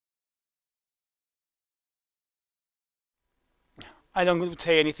I don't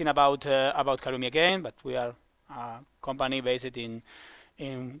say anything about Karumi again, but we are a company based in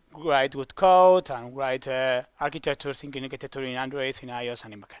write good code and write architecture, thinking architecture in Android, in iOS,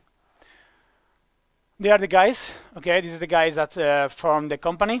 and in backend. They are the guys. Okay, this is the guys that form the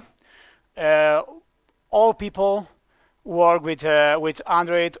company. All people work with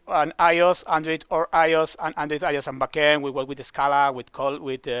Android and iOS, Android or iOS, and Android, iOS, and backend. We work with Scala, with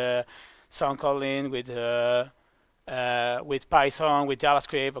sound calling, with Python, with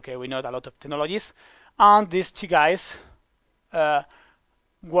JavaScript. Okay, we know a lot of technologies, and these two guys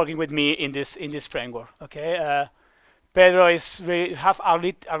working with me in this framework. Okay, Pedro is have a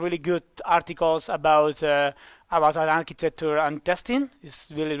really good articles about an architecture and testing. It's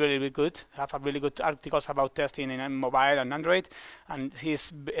really good. Have a really good articles about testing in mobile and Android, and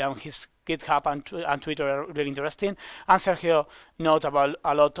his GitHub and Twitter are really interesting. And Sergio knows about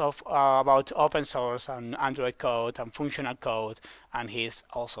a lot of about open source and Android code and functional code, and he's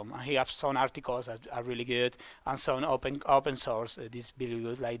awesome. And he has some articles that are really good, and some open source. This really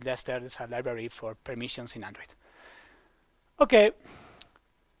good, like Lester is a library for permissions in Android. Okay,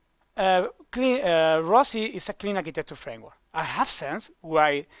 Rosie is a clean architecture framework. I have sense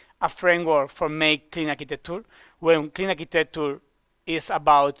why a framework for make clean architecture when clean architecture is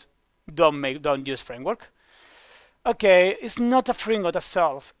about don't use framework. Okay, it's not a framework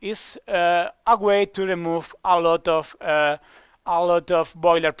itself. It's a way to remove a lot of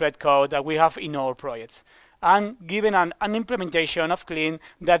boilerplate code that we have in our projects, and given an implementation of clean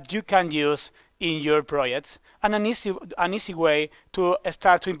that you can use in your projects, and an easy way to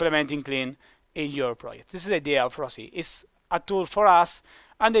start to implementing clean in your project. This is the idea of Rosie. It's a tool for us,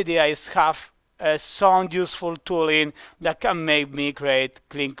 and the idea is have some useful tooling that can make me create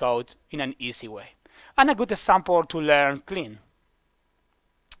clean code in an easy way. And a good example to learn clean.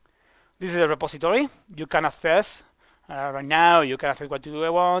 This is a repository you can access right now. You can access what you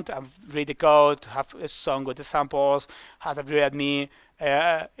want and read the code, have some good examples, have a readme.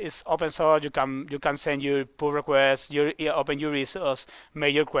 It's open source. You can send your pull requests, open your resource,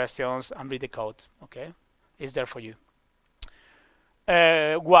 make your questions, and read the code. Okay, it's there for you.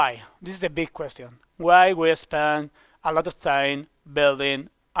 Why? This is the big question. Why we spend a lot of time building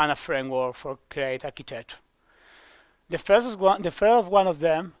a framework for create architecture? The first one of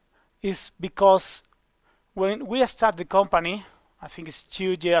them is because when we started the company, I think it's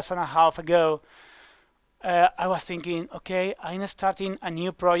 2.5 years ago, I was thinking, okay, I'm starting a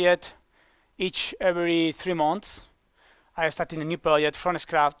new project every 3 months. I started a new project from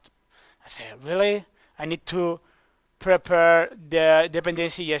scratch. I said, really? I need to prepare the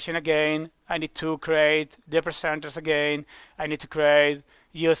dependency injection again. I need to create the presenters again. I need to create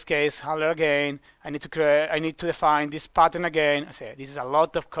use case handler again. I need to define this pattern again. I said, this is a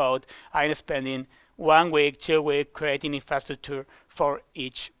lot of code. I'm spending 1 week, 2 weeks creating infrastructure for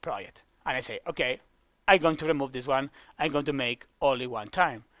each project. And I say, okay, I'm going to remove this one. I'm going to make only one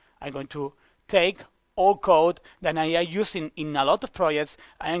time. I'm going to take all code that I am using in a lot of projects.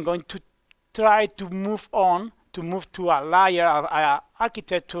 I am going to try to move to a layer, a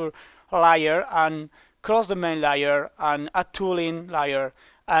architecture layer, and cross the main layer and a tooling layer,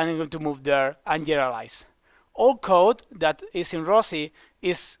 and I'm going to move there and generalize. All code that is in Rosie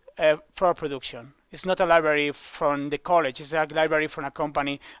is for production. It's not a library from the college. It's a library from a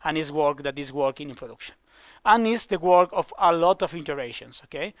company, and it's work that is working in production. And it's the work of a lot of iterations.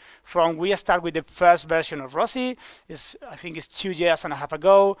 Okay, from we start with the first version of Rosie. I think it's 2.5 years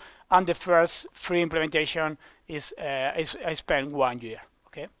ago, and the first free implementation is I spent 1 year.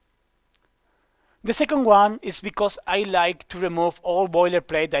 Okay. The second one is because I like to remove all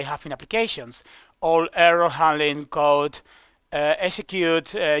boilerplate I have in applications, all error handling code,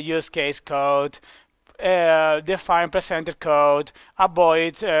 execute use case code, define presenter code,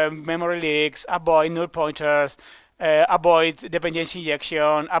 avoid memory leaks, avoid null pointers, avoid dependency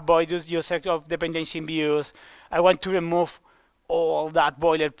injection, avoid use of dependency in views. I want to remove all that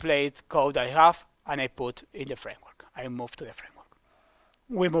boilerplate code I have, and I put in the framework. I move to the framework.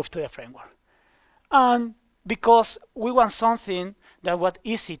 We move to the framework. And because we want something that was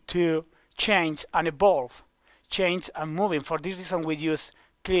easy to change and evolve, change and moving. For this reason, we use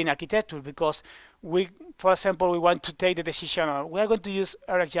clean architecture, because for example, we want to take the decision on we are going to use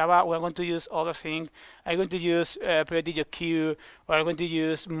Java, we are going to use other things, I'm going to use periodic queue, or I'm going to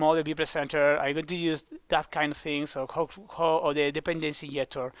use model view presenter, I'm going to use that kind of things, or the dependency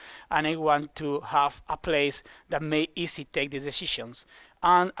injector, and I want to have a place that may easy take these decisions,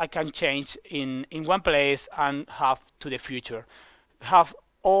 and I can change in one place and have to the future, have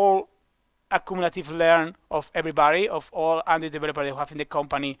all accumulative learn of everybody, of all Android developers who have in the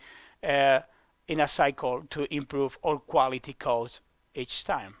company, in a cycle to improve our quality code each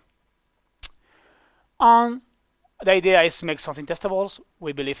time. And the idea is make something testable.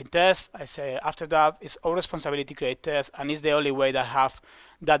 We believe in tests. I say after that, it's our responsibility to create tests, and it's the only way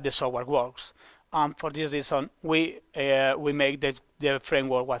that the software works. For this reason, we make the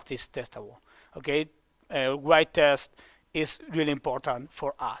framework what is testable. Okay, write test is really important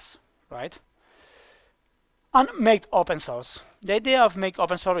for us, right? And make open source. The idea of make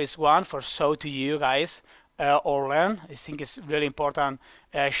open source is one for show to you guys or learn. I think it's really important.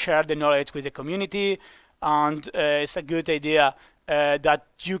 Share the knowledge with the community, and it's a good idea that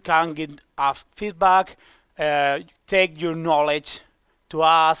you can get feedback, take your knowledge to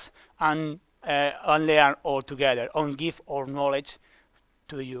us, and learn all together, and give our knowledge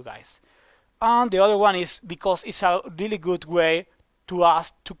to you guys. And the other one is because it's a really good way to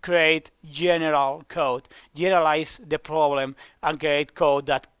us to create general code, generalize the problem, and create code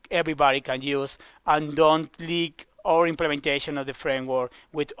that everybody can use, and don't leak our implementation of the framework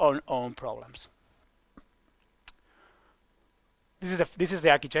with our own problems. This is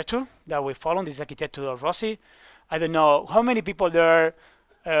the architecture that we follow. This is the architecture of Rosie. I don't know how many people there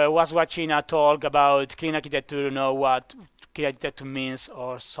was watching a talk about clean architecture, know what clean architecture means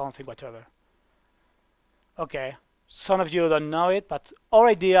or something, whatever. Okay, some of you don't know it, but our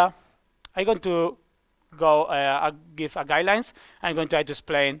idea, I'm going to go give a guidelines. I'm going to try to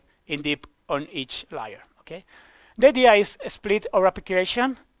explain in deep on each layer. Okay, the idea is split our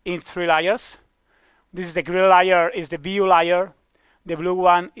application in 3 layers. This is the green layer, is the view layer. The blue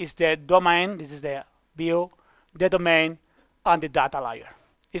one is the domain. This is the view, the domain, and the data layer.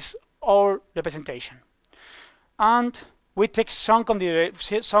 It's our representation. And we take some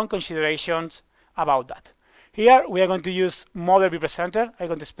considerations about that. Here we are going to use model representer. I'm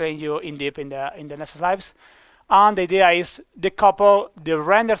going to explain you in deep in the next slides. And the idea is decouple the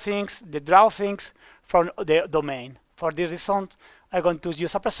render things, the draw things from the domain. For this reason, I'm going to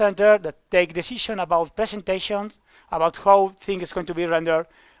use a presenter that take decision about presentations, about how things is going to be rendered,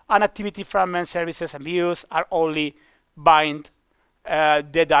 and activity fragments, services, and views are only bind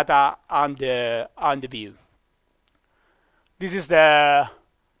the data and the view. This is the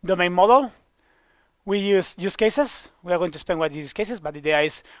domain model. We use use cases. We are going to explain what use cases, but the idea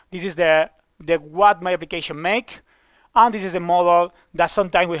is this is the what my application make, and this is the model that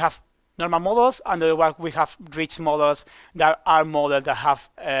sometimes we have normal models, and we have rich models that are models that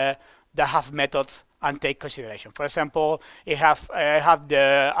have methods and take consideration. For example, I have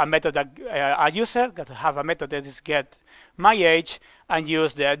a method that a user that have a method that is get my age and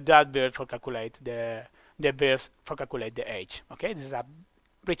use that bird for calculate the birth for calculate the age. Okay, this is a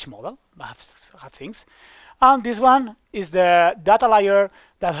rich model that have things. And this one is the data layer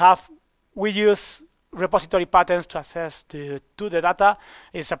that we use repository patterns to access to the data.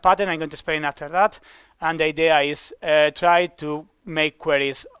 It's a pattern I'm going to explain after that. And the idea is try to make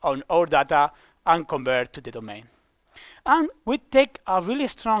queries on our data and convert to the domain. And we take a really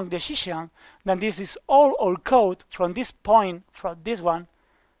strong decision that this is all our code from this point, from this one.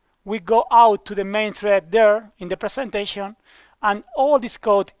 We go out to the main thread there in the presentation, and all this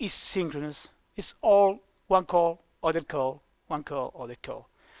code is synchronous. It's all one call, other call, one call, other call.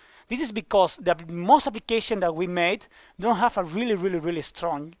 This is because the most applications that we made don't have a really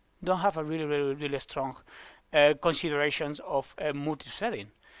strong considerations of multi-threading.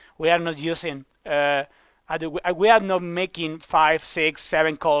 We are not using we are not making 5, 6,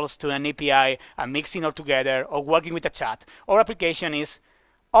 7 calls to an API and mixing all together or working with a chat. Our application is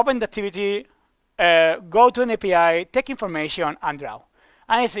open the activity, go to an API, take information, and draw.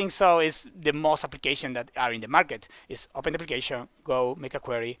 I think so is the most application that are in the market is open the application, go make a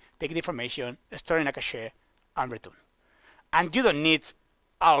query, take the information, store in a cache, and return. And you don't need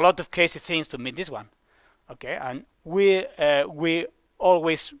a lot of crazy things to meet this one. Okay, and we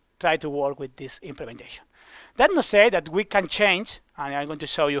always try to work with this implementation. That not say that we can change, and I'm going to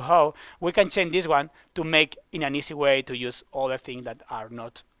show you how we can change this one to make in an easy way to use other things that are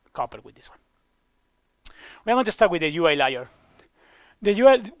not coupled with this one. We're going to start with the UI layer. The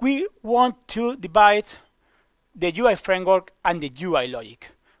UI, we want to divide the UI framework and the UI logic.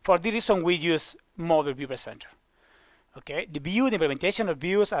 For this reason, we use model view presenter. Okay, the view, the implementation of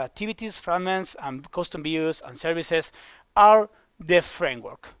views, are activities, fragments, and custom views and services are the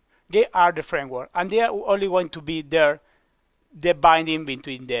framework. They are the framework, and they are only going to be there, the binding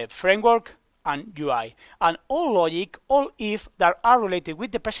between the framework and UI. And all logic, all if that are related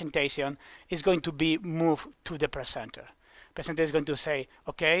with the presentation is going to be moved to the presenter. Presenter is going to say,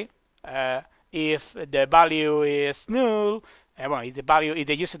 okay, if the value is null, well, if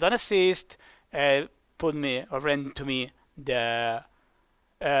the user don't exist, put me or render to me the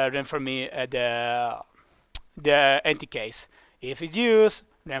then for me the empty case. If it's used,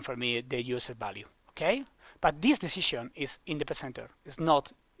 then for me the user value. Okay, but this decision is in the presenter. It's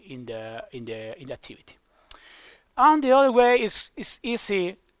not in the activity. And the other way is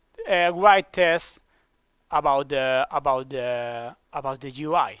easy. Write tests about the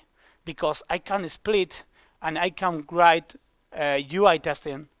UI, because I can split and I can write UI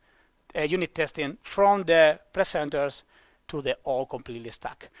testing, unit testing from the presenters to the all completely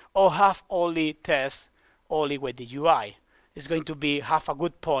stack, or have only tests only with the UI. It's going to be have a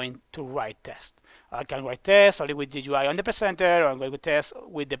good point to write tests. I can write tests only with the UI on the presenter, or I'm going to test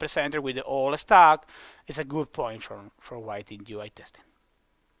with the presenter with the all stack. It's a good point for writing UI testing.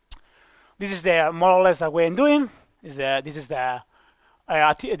 This is the more or less the way I'm doing. This is the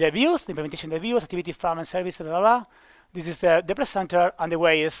views, the implementation of the views, activity from and service, blah, blah, blah. This is the presenter, and the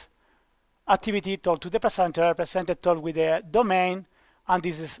way is activity told to the presenter, presenter told with the domain, and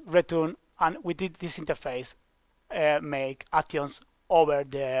this is return, and we did this interface make actions over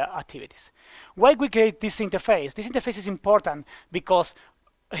the activities. Why we create this interface? This interface is important because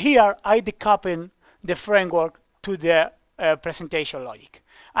here I decouple the framework to the presentation logic.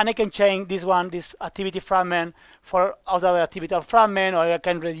 And I can change this activity fragment for other activity fragment, or I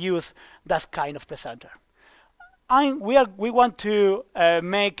can reduce that kind of presenter. And we want to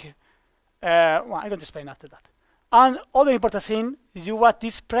make, well, I'm going to explain after that. And other important thing is what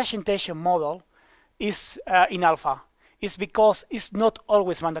this presentation model is in alpha. It's because it's not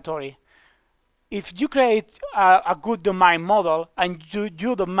always mandatory. If you create a good domain model and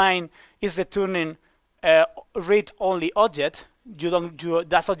your domain is returning read-only object,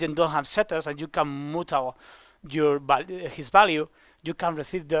 that object don't have setters, and you can mutate his value, you can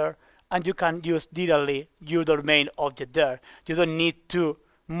receive there, and you can use directly your domain object there. You don't need to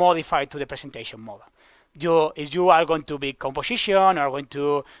modify to the presentation model. If you are going to be composition, or going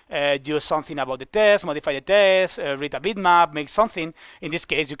to do something about the test, modify the test, read a bitmap, make something, in this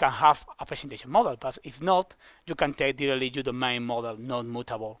case you can have a presentation model. But if not, you can take directly your domain model, not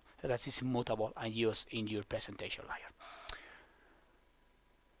mutable, that is immutable, and use in your presentation layer.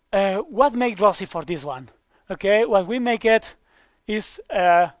 What makes Rosie for this one? Okay, what we make it is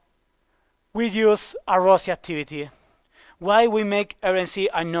we use a Rosie activity. Why we make RNC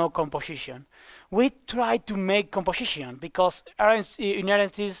and no composition? We try to make composition because RNC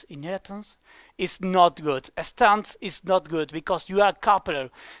inheritance is not good. A stance is not good because you are coupled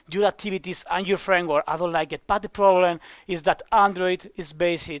your activities and your framework. I don't like it. But the problem is that Android is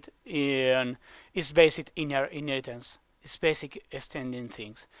based in inheritance. It's basic extending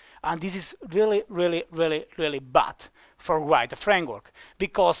things, and this is really bad for write a framework,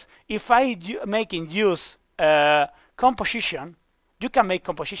 because if I making use composition, you can make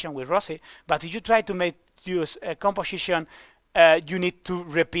composition with Rosie, but if you try to make use composition, you need to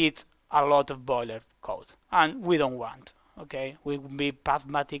repeat a lot of boiler code, and we don't want. Okay, we be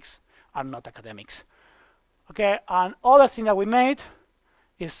pragmatics and not academics. Okay, and other thing that we made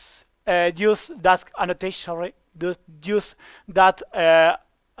is use that annotation. Sorry. Use that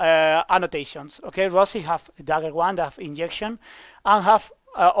annotations. Okay, Rosie have Dagger one, that have injection, and have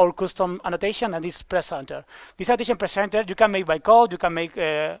our custom annotation, and this presenter. This annotation presenter you can make by code, you can make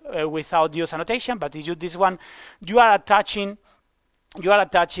without use annotation, but if you this one, you are attaching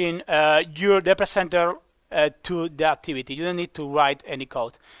the presenter to the activity. You don't need to write any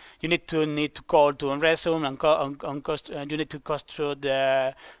code. You need to call to resume and you need to go through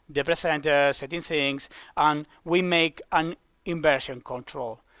the presenter, setting things, and we make an inversion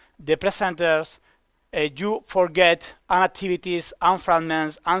control. The presenters, you forget and activities and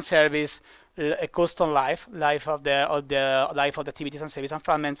fragments and service, a custom life of the activities and service and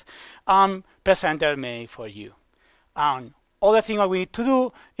fragments, and presenter made for you. And other thing that we need to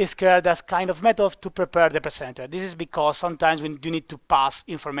do is create that kind of method to prepare the presenter. This is because sometimes when you need to pass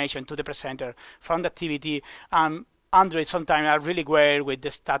information to the presenter from the activity, Android sometimes are really weird with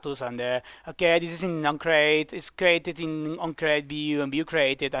the status and the, okay, this is in onCreate, it's created in onCreate view and view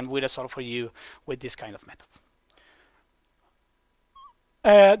created, and we resolve for you with this kind of method.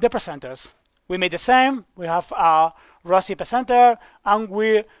 The presenters. We made the same. We have a Rosie presenter, and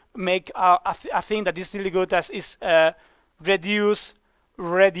we make a thing that is really good as is reduce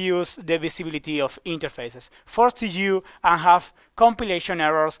the visibility of interfaces. Force to you and have compilation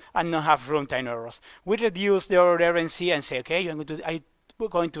errors and not have runtime errors. We reduce the RNC and say, okay, I'm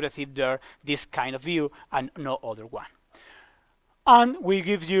going to receive there this kind of view and no other one. And we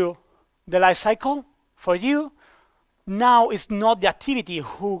give you the life cycle for you. Now it's not the activity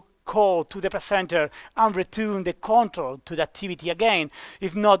who call to the presenter and return the control to the activity again.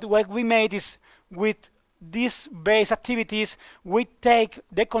 If not, what we made is with these base activities, we take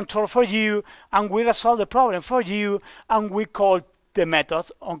the control for you, and we resolve the problem for you, and we call the method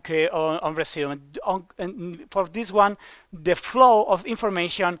on resume. And for this one, the flow of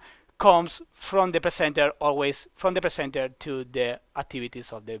information comes from the presenter, always from the presenter to the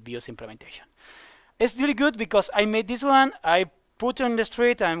activities of the views implementation. It's really good because I made this one, I put it on the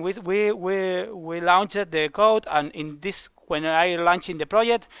street, and we launched the code, and in this, when I launched in the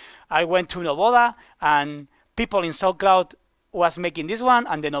project, I went to Novoda, and people in SoundCloud was making this one,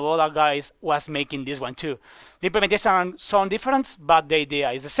 and the Novoda guys was making this one too. The implementation sound different, but the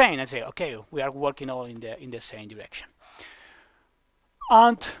idea is the same. I say, okay, we are working all in the same direction.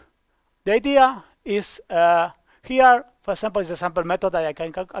 And the idea is here, for example, is a sample method that I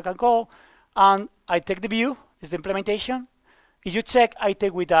can call, and I take the view, is the implementation. If you check, I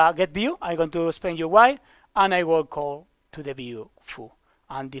take with a get view. I'm going to explain you why, and I will call to the view foo.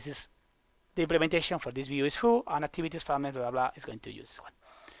 And this is the implementation for this view is foo, and activities from blah, blah, blah is going to use this one.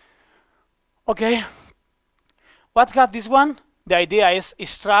 Okay. What got this one? The idea is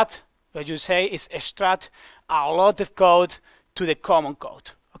extract, what you say is extract a lot of code to the common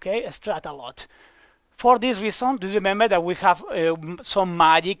code. Okay, extract a lot. For this reason, do you remember that we have some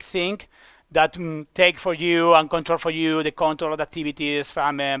magic thing that take for you and control for you the control of the activities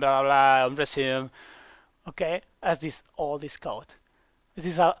from blah, blah, blah, and resume. Okay, as this, all this code. This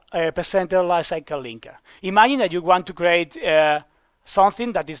is a presenter lifecycle linker. Imagine that you want to create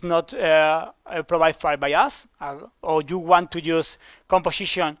something that is not provided by us, or you want to use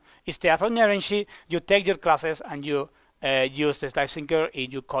composition instead of energy. You take your classes and you use the life syncer,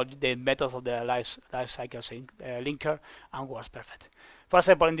 and you call the method of the lifecycle linker, and works perfect. For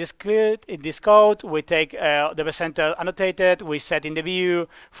example, in this code, we take the presenter annotated, we set in the view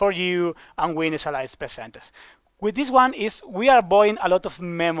for you, and we initialize presenters. With this one is we are avoiding a lot of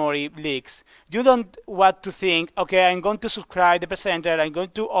memory leaks. You don't want to think, okay, I'm going to subscribe the presenter, I'm going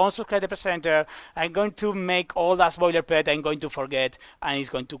to unsubscribe the presenter, I'm going to make all that boilerplate, I'm going to forget, and it's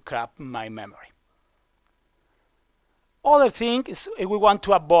going to crap my memory. Other thing is we want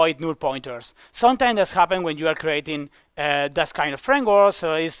to avoid null pointers. Sometimes that's happen when you are creating that kind of framework.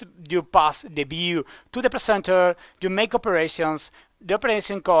 So is you pass the view to the presenter, you make operations, the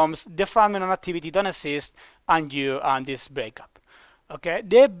operation comes, the fragment of activity don't exist, and this breakup. Okay,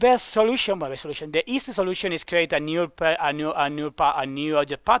 the best solution, the easy solution is create a new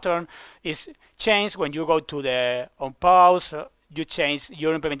object pattern. Is change when you go to the on pause. You change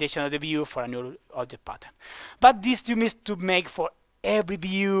your implementation of the view for a new object pattern. But this you need to make for every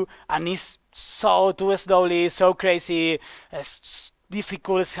view, and it's so too slowly, so crazy, it's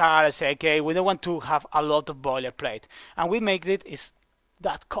difficult, it's hard. I say, okay, we don't want to have a lot of boilerplate. And we make it is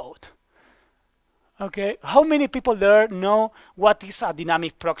that code. Okay, how many people there know what is a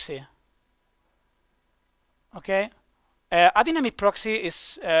dynamic proxy? Okay, a dynamic proxy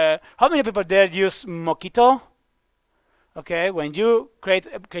is, how many people there use Mockito? Okay, when you create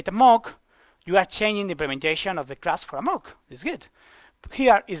a mock, you are changing the implementation of the class for a mock. It's good.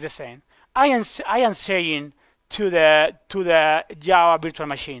 Here is the same. I am saying to the Java virtual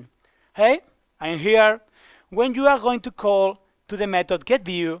machine, hey, I'm here. When you are going to call to the method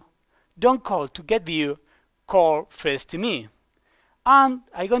getView, don't call to getView, call first to me. And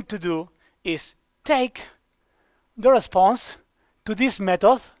I'm going to do is take the response to this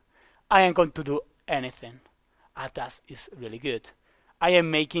method. I am going to do anything. And that is really good. I am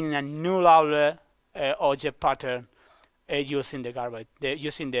making a new level object pattern using the garbage,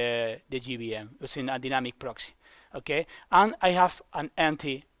 using the GVM, using a dynamic proxy. Okay, and I have an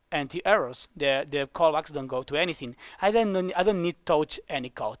anti-errors. The callbacks don't go to anything. I don't need touch any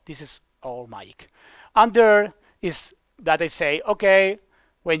code. This is all magic. And there is that I say, okay,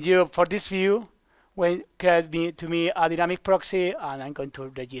 when you for this view, when create to me a dynamic proxy, and I'm going to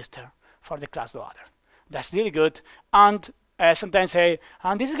register for the class loader. That's really good. And sometimes say,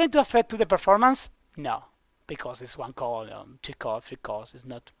 and this is going to affect to the performance? No, because it's one call, 2 calls, 3 calls. It's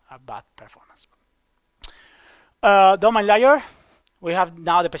not a bad performance. Domain layer. We have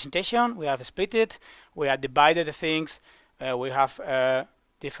now the presentation. We have split it. We have divided the things. We have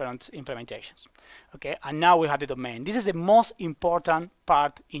different implementations. Okay, and now we have the domain. This is the most important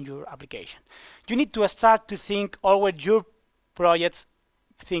part in your application. You need to start to think always your projects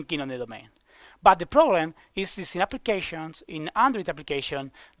thinking on the domain. But the problem is in applications, in Android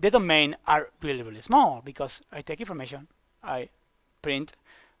application, the domain are really, really small because I take information, I print,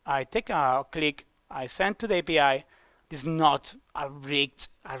 I take a click, I send to the API. This is not a rich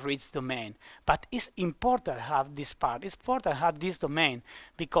domain, but it's important to have this part. It's important to have this domain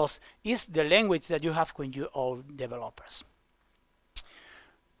because it's the language that you have when you are developers.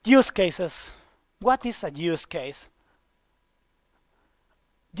 Use cases. What is a use case?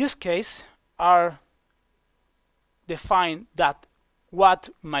 Use case are defined that what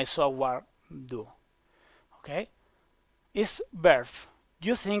my software do. Okay, is verb.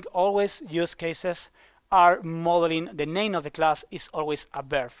 You think always use cases are modeling the name of the class is always a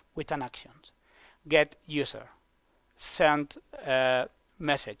verb with an action. Get user, send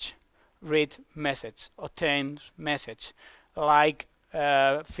message, read message, obtain message, like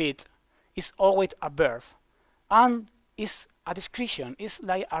feed is always a verb, and is a description. It's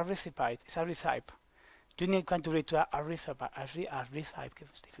like a recipe. It's a recipe. You need to read to a recipe.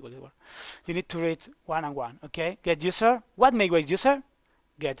 Difficult word. You need to read one and one. Okay. Get user. What make wait user?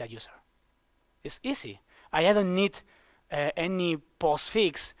 Get a user. It's easy. I don't need any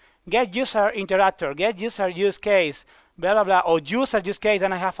postfix. Get user interactor. Get user use case. Blah blah blah. Or user use case,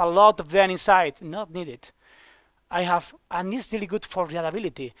 and I have a lot of them inside. Not needed. And it's really good for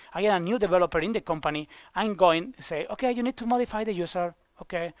reliability. I am a new developer in the company. I'm going to say, okay, you need to modify the user.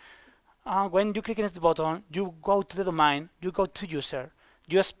 Okay. When you click on this button, you go to the domain, you go to user,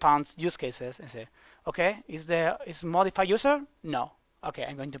 you expand use cases and say, okay, is modify user? No. Okay,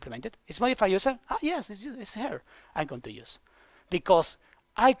 I'm going to implement it. Is modify user? Ah, yes, it's here. I'm going to use. Because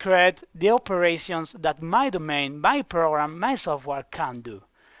I create the operations that my domain, my program, my software can do.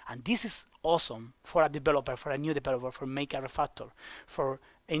 And this is awesome for a developer, for a new developer, for make a refactor, for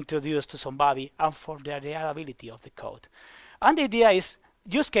introduce to somebody, and for the reliability of the code. And the idea is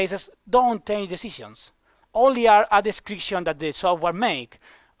use cases don't take decisions. Only are a description that the software make.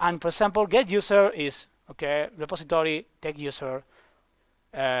 And for example, get user is, okay, repository, take user,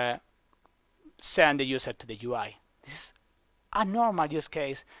 send the user to the UI. This is a normal use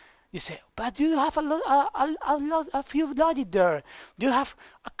case. You say, but you have a few logic there. You have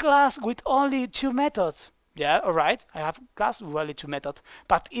a class with only 2 methods. Yeah, all right. I have a class with only 2 methods,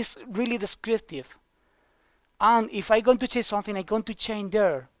 but it's really descriptive. And if I'm going to change something, I'm going to change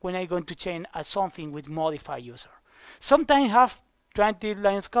there when I'm going to change something with modify user. Sometimes have 20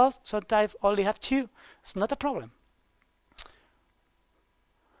 lines of code, sometimes only have 2. It's not a problem.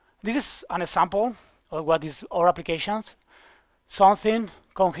 This is an example of what is our applications. Something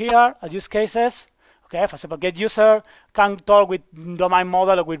come here as use cases. Okay, for example, get user can talk with domain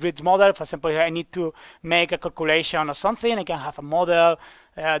model or with read model. For example, I need to make a calculation or something. I can have a model,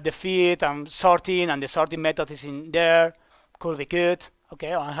 the feed and sorting, and the sorting method is in there. Could be good.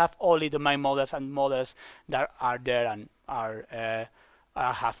 Okay, I have only domain models and models that are there and are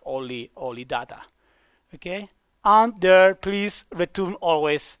have only data. Okay, and there, please return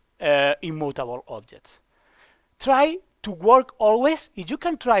always immutable objects. Try to work always. If you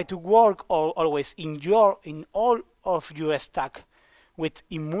can try to work always in all of your stack with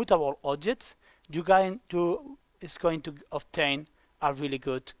immutable objects, is going to obtain a really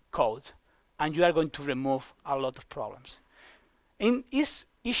good code, and you are going to remove a lot of problems. Is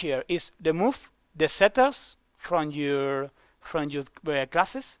easier is remove the setters from your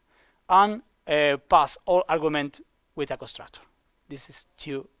classes and pass all argument with a constructor. This is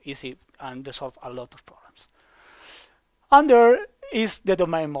too easy and resolve a lot of problems. And there is the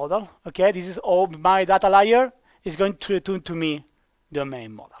domain model. Okay, this is all my data layer is going to return to me the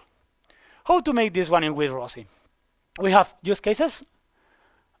domain model. How to make this one in with Rosie? We have use cases.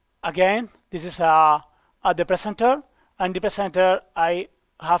 Again, this is the presenter, and the presenter I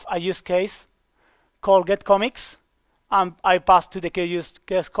have a use case called get comics, and I pass to the use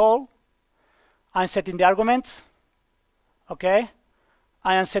case call. I'm setting the arguments. Okay,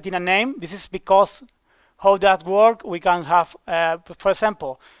 I am setting a name. This is because how that work? We can have, for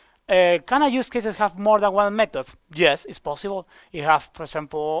example, can a use cases have more than one method? Yes, it's possible. You have, for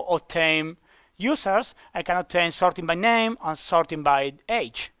example, obtain users. I can obtain sorting by name and sorting by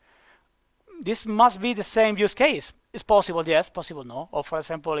age. This must be the same use case. It's possible, yes, possible, no. Or for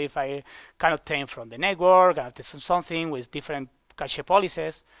example, if I can obtain from the network, I obtain something with different cache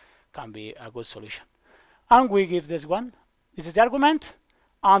policies, can be a good solution. And we give this one. This is the argument,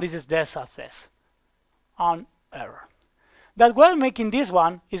 and this is the success. On error. That we're making this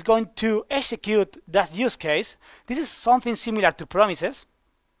one is going to execute that use case. This is something similar to promises,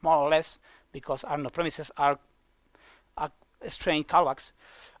 more or less, because our promises are string callbacks.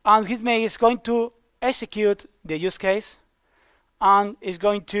 And Hitmate is going to execute the use case and is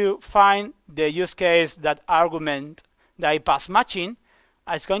going to find the use case that argument that I pass matching.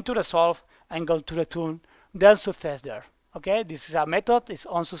 It's going to resolve and going to return the success there. Okay, this is a method, it's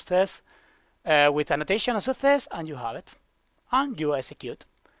on success. With annotation of success, and you have it, and you execute,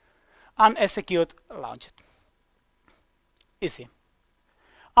 and execute launch it. Easy.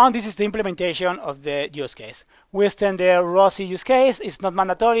 And this is the implementation of the use case. We extend the Rosie use case. It's not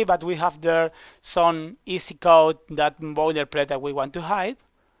mandatory, but we have there some easy code, that boilerplate that we want to hide.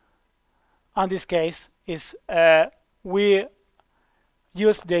 And this case is we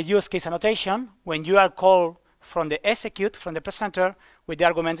use the use case annotation. When you are called from the execute, from the presenter, with the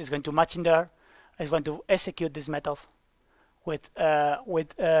argument is going to match in there. It's going to execute this method with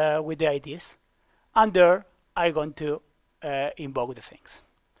the IDs. And there I'm going to invoke the things.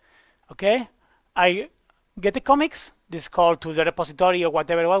 Okay, I get the comics, this call to the repository or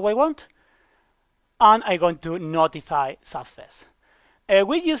whatever what I want, and I'm going to notify success.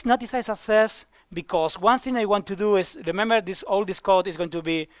 We use notify success because one thing I want to do is, remember this, all this code is going to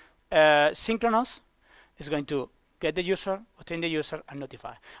be synchronous. It's going to get the user, obtain the user, and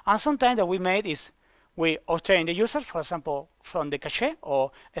notify. And sometimes that we made is we obtain the users, for example, from the cache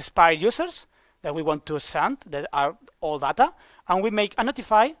or expired users that we want to send, that are all data, and we make a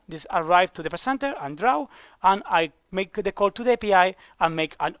notify, this arrive to the presenter and draw, and I make the call to the API and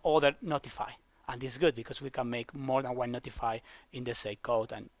make an other notify. And this is good because we can make more than one notify in the same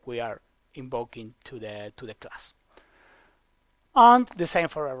code, and we are invoking to the class. And the same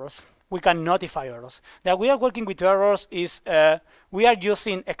for errors. We can notify errors. That we are working with errors is we are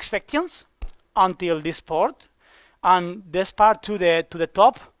using exceptions until this port, and this part to the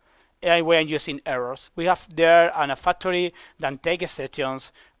top, we are using errors. We have there a factory that take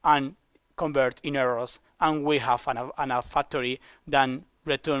exceptions and convert in errors, and we have a factory that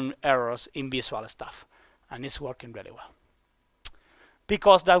return errors in visual stuff, and it's working really well.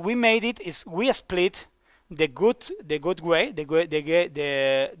 Because that we made it is we split the good way, the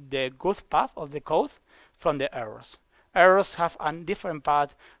good path of the code from the errors. Errors have a different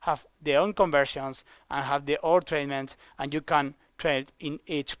path, have their own conversions, and have their own treatment, and you can trade in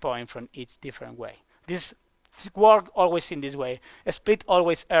each point from each different way. This work always in this way. Split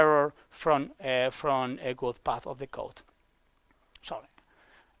always error from a good path of the code. Sorry.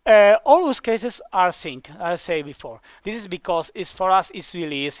 All use cases are sync, as I said before. This is because for us it's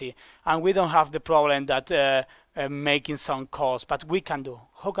really easy, and we don't have the problem that making some calls, but we can do.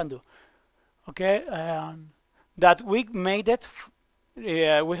 How can do? Okay, that we made it.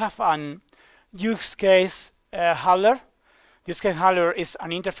 We have an use case handler. Use case handler is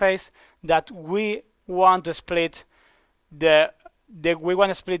an interface that we want to split the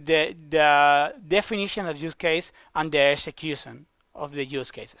definition of use case and the execution of the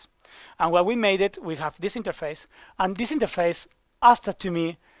use cases. And when we made it, we have this interface, and this interface asked to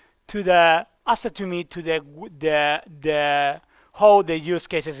me how the use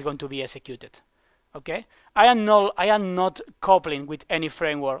case is going to be executed. Okay, I am not coupling with any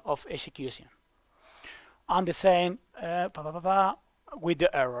framework of execution. And the same with the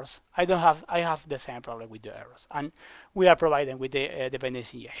errors. I have the same problem with the errors, and we are providing with the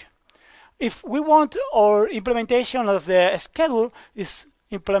dependency injection. If we want our implementation of the schedule is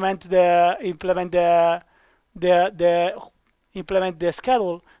implement the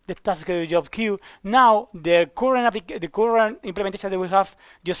schedule, the task schedule job queue. Now the current implementation that we have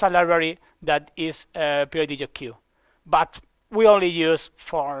use a library that is periodic job queue, but we only use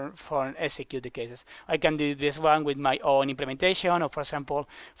for execute the cases. I can do this one with my own implementation, or for example,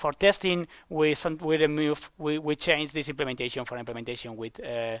 for testing, we change this implementation for implementation with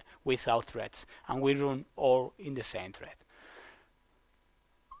without threads, and we run all in the same thread.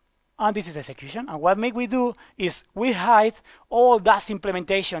 And this is execution. And what we do is we hide all those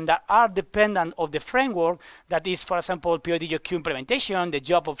implementation that are dependent of the framework. That is, for example, periodic queue implementation, the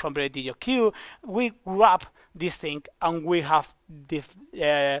job from periodic queue. We wrap this thing, and we have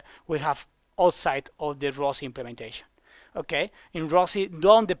outside of the Rosie implementation. Okay, in Rosie,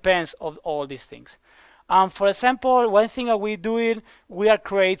 don't depends of all these things. And for example, one thing that we're doing, we are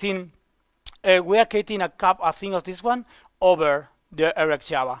creating a thing of this one over the Rx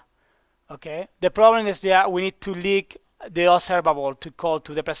Java. Okay, the problem is that we need to leak the observable to call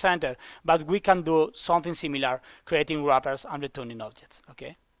to the presenter, but we can do something similar, creating wrappers and returning objects.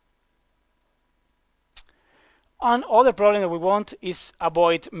 Okay. And other problem that we want is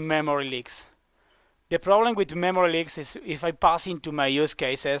avoid memory leaks. The problem with memory leaks is if I pass into my use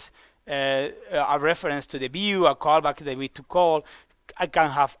cases a reference to the view, a callback that we to call, I can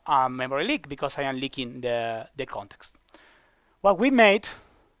have a memory leak because I am leaking the context. What we made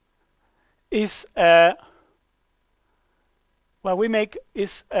is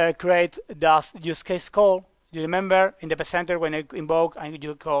create this use case call. You remember in the presenter when I invoke and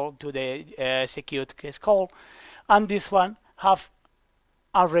you call to the execute case call, and this one have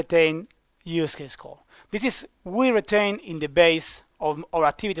a retain use case call. This is we retain in the base or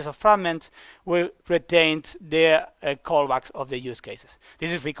activities or fragments will retain the callbacks of the use cases.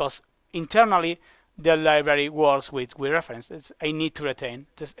 This is because internally the library works with reference. I need to retain.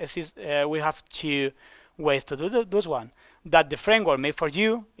 We have two ways to do those one. That the framework made for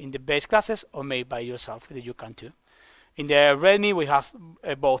you in the base classes or made by yourself that you can do. In the README we have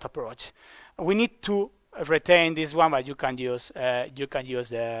both approach. We need to retain this one, but you can use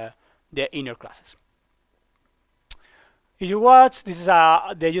the inner classes. If you watch, this is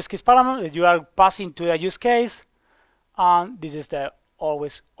the use case parameter that you are passing to a use case, and this is the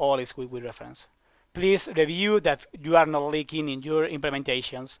always with reference. Please review that you are not leaking in your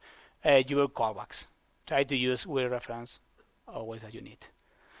implementations your callbacks. Try to use with reference always that you need.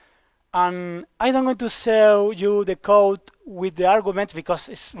 And I'm not going to show you the code with the arguments because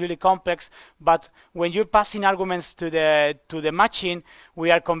it's really complex, but when you're passing arguments to the machine,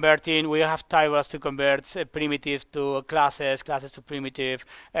 we are converting, we have tables to convert primitives to classes, classes to primitive,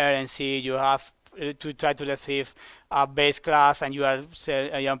 RNC, you have to try to receive a base class, and you are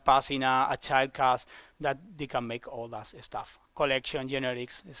passing a child class that they can make all that stuff. Collection,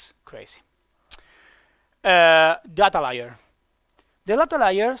 generics is crazy. Data layer. The data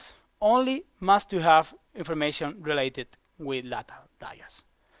layers only must to have information related with data layers.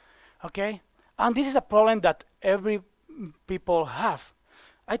 Okay? And this is a problem that every people have.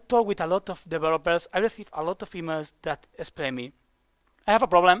 I talk with a lot of developers. I receive a lot of emails that explain me, I have a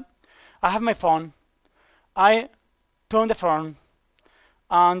problem. I have my phone. I turn the phone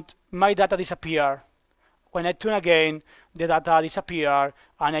and my data disappear. When I turn again, the data disappear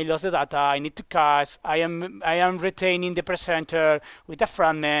and I lost the data. I need to cache. I am retaining the presenter with a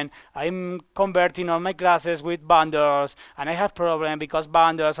fragment. I'm converting all my classes with bundles, and I have problem because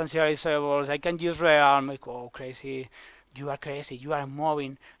bundles and serializables. I can use realm. Like, oh, crazy! You are crazy. You are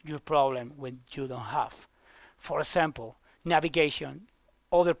moving your problem when you don't have. For example, navigation.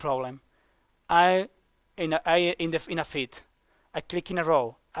 Other problem. In a feed, I click in a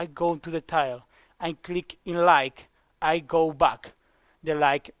row. I go to the tile. I click in like. I go back. The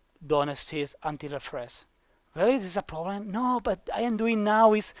like don't exist until refresh. Really, this is a problem? No, but I am doing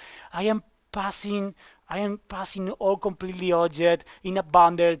now is I am passing all completely object in a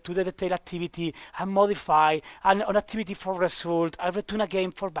bundle to the detail activity. I modify an activity for result. I return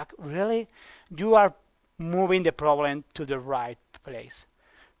again for back. Really, you are moving the problem to the right place.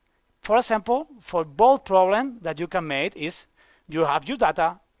 For example, for both problems that you can make is you have your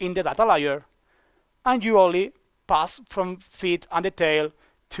data in the data layer, and you only pass from feed and the tail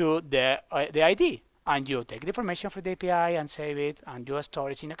to the ID, and you take the information from the API and save it, and you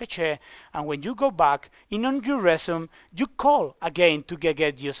store it in a cache, and when you go back in on your resume, you call again to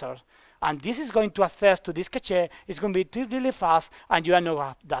get user, and this is going to access to this cache. It's going to be really fast, and you are not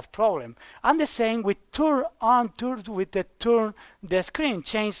have that problem. And the same with turn the screen,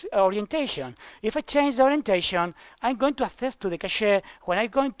 change orientation. If I change the orientation, I'm going to access to the cache. When I'm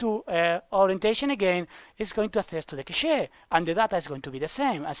going to orientation again, it's going to access to the cache, and the data is going to be the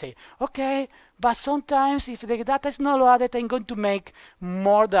same. I say, okay, but sometimes if the data is not loaded, I'm going to make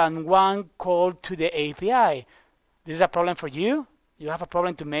more than one call to the API. This is a problem for you? You have a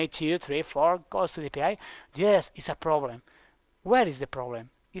problem to make 2, 3, 4 calls to the API? Yes, it's a problem. Where is the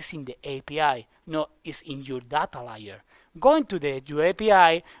problem? It's in the API. No, it's in your data layer. Go into your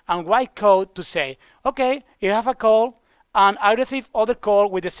API and write code to say, okay, you have a call, and I receive other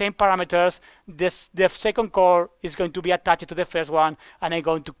call with the same parameters. The second call is going to be attached to the first one, and I'm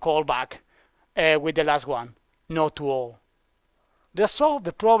going to call back with the last one, not to all. They solve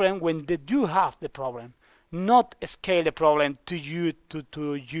the problem when you have the problem, not scale the problem to you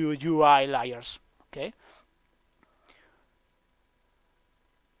to your UI layers. Okay.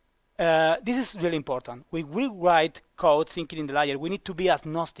 This is really important. We will write code thinking in the layer. We need to be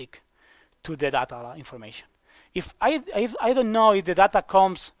agnostic to the data information. If I don't know if the data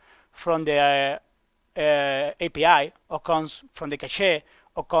comes from the API or comes from the cache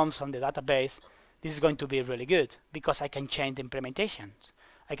or comes from the database, this is going to be really good because I can change the implementations.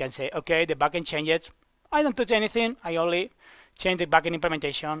 I can say, okay, the backend changes. I don't touch anything. I only change the backend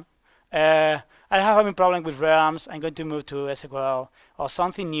implementation. I have a problem with realms. I'm going to move to SQL, or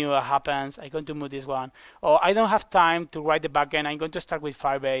something new happens. I'm going to move this one. Or I don't have time to write the backend. I'm going to start with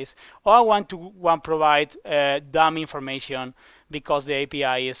Firebase. Or I want to provide dumb information because the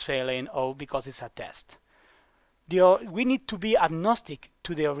API is failing or because it's a test. We need to be agnostic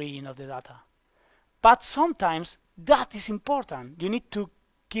to the origin of the data. But sometimes that is important. You need to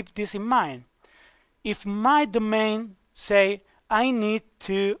keep this in mind. If my domain say I need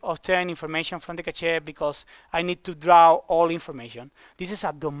to obtain information from the cache because I need to draw all information, this is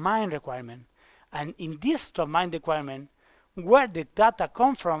a domain requirement. And in this domain requirement, where the data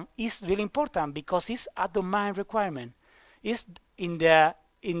come from is really important because it's a domain requirement. It's in the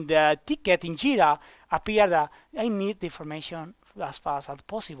ticket in Jira appear that I need the information as fast as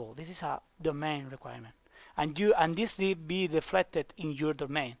possible. This is a domain requirement, and this will be reflected in your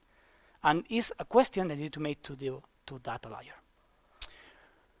domain, and it's a question that you need to make to the data layer.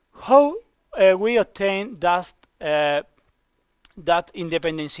 How we obtain that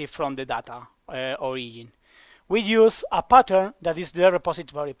independency from the data origin? We use a pattern that is the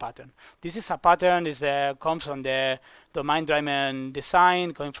repository pattern. This is a pattern that comes from the domain-driven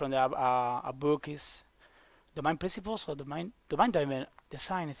design, coming from a book is Domain Principles or Domain-Driven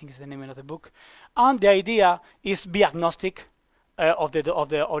Design, I think is the name of the book. And the idea is be agnostic of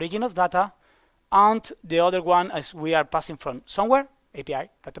the origin of data, and the other one is we are passing from somewhere, API,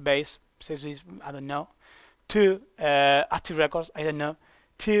 database, service, I don't know, to active records, I don't know,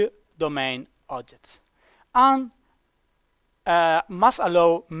 to domain objects. And must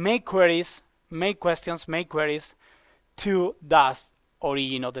allow make queries, make questions, make queries to that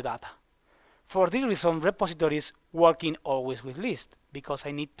origin of the data. For this reason, repositories working always with list, because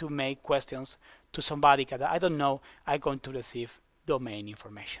I need to make questions to somebody that I don't know I'm going to receive domain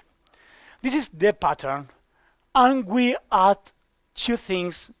information. This is the pattern, and we add two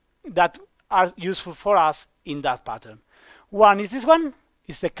things that are useful for us in that pattern. One is this one,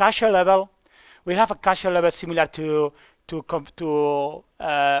 is the cache level. We have a cache level similar to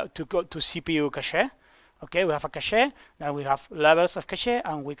CPU cache. Okay, we have a cache, then we have levels of cache,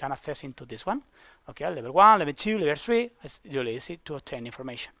 and we can access into this one. Okay, level 1, level 2, level 3. It's really easy to obtain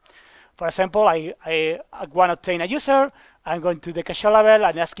information. For example, I want to obtain a user. I'm going to the cache level.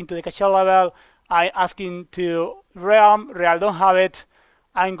 I'm asking to the cache level. I'm asking to Realm. Realm don't have it.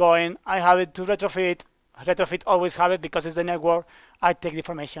 I have it to retrofit. Retrofit always have it because it's the network. I take the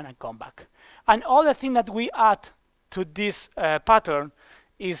information and come back. And other thing that we add to this pattern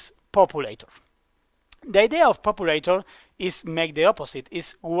is populator. The idea of populator is make the opposite,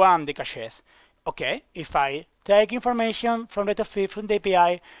 is one the caches. Okay, if I take information from retrofit from the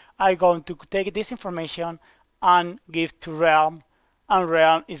API, I'm going to take this information and give to Realm, and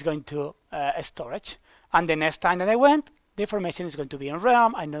Realm is going to storage. And the next time that I went, the information is going to be in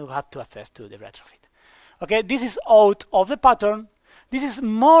Realm. I know how to access to the retrofit. Okay, this is out of the pattern. This is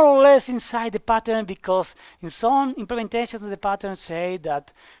more or less inside the pattern because in some implementations of the pattern say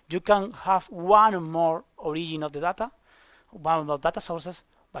that you can have one or more origin of the data, one or more data sources,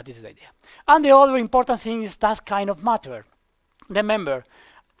 but this is the idea. And the other important thing is that kind of matter. Remember,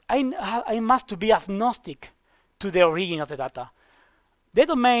 I must be agnostic to the origin of the data. The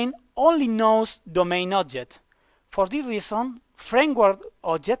domain only knows domain object. For this reason, framework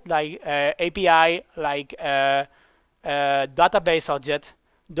object like API, like database object,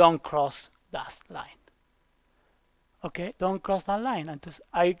 don't cross that line. Okay, don't cross that line. And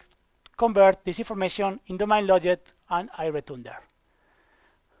I convert this information in domain object and I return there.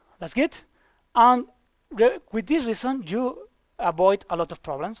 That's good. And with this reason, you avoid a lot of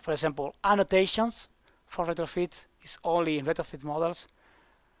problems. For example, annotations for retrofit is only in retrofit models,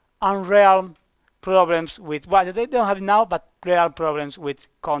 and Realm problems with, well, they don't have it now, but Realm problems with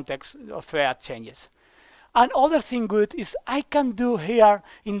context of thread changes. And other thing good is I can do here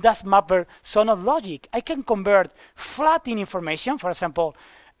in that mapper some of logic. I can convert flat in information, for example,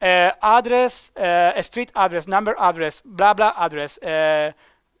 address, street address, number address, blah blah address, I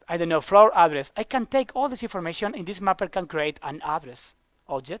don't know, floor address. I can take all this information in this mapper, can create an address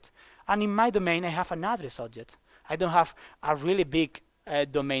object, and in my domain I have an address object. I don't have a really big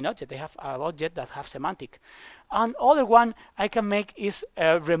domain object. I have an object that have semantic. And other one I can make is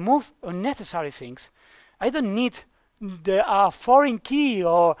remove unnecessary things. I don't need the foreign key,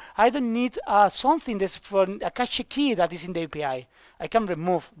 or I don't need something that's for a cache key that is in the API. I can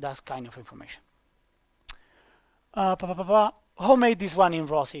remove that kind of information. Who made this one in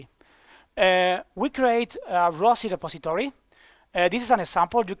Rosie? We create a Rosie repository. This is an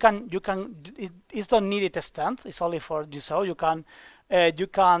example. You can it don't need it extend. It's only for you, so you can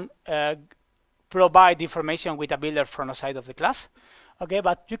provide information with a builder from the side of the class. Okay,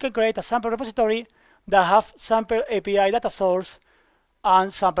 but you can create a sample repository that have sample API data source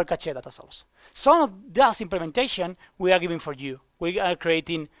and sample cache data source. Some of that implementation we are giving for you. We are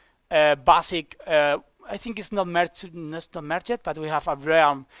creating basic. I think it's not merged yet, but we have a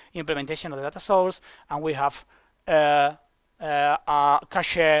Realm implementation of the data source, and we have a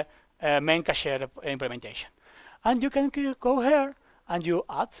cache, main cache implementation. And you can go here and you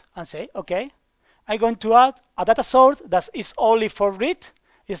add and say, okay, I'm going to add a data source that is only for read,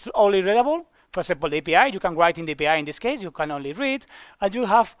 is only readable. For example, the API, you can write in the API in this case, you can only read, and you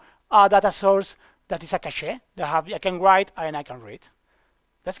have a data source that is a cache that I can write and I can read.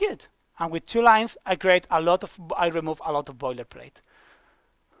 That's good. And with 2 lines, I remove a lot of boilerplate.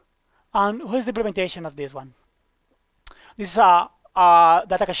 And who is the implementation of this one? This is a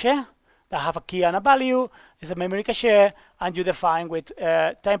data cache that have a key and a value. It's a memory cache, and you define with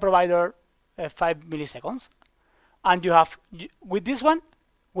time provider 5 milliseconds. And you have, with this one,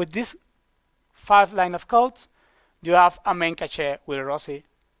 with this 5 line of code, you have a main cache with Rosie,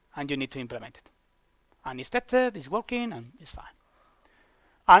 and you need to implement it. And it's tested, it's working, and it's fine.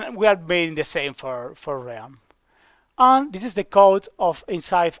 And we are making the same for Realm. And this is the code of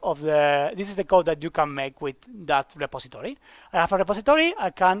inside of this is the code that you can make with that repository. I have a repository, I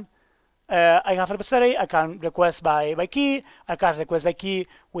can request by key, I can request by key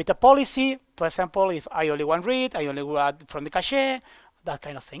with a policy. For example, if I only want read, I only want from the cache, that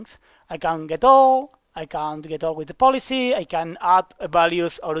kind of things. I can get all with the policy, I can add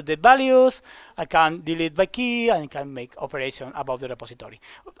values or the values, I can delete by key, and I can make operation above the repository.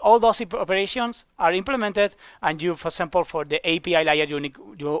 All those operations are implemented, and you, for example, for the API layer,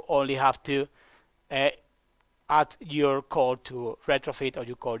 you only have to add your code to retrofit or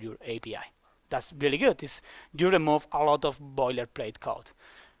you call your API. That's really good. You remove a lot of boilerplate code.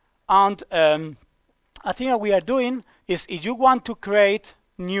 And I think what we are doing is if you want to create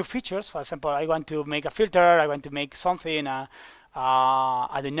new features, for example, I want to make a filter, I want to make something, I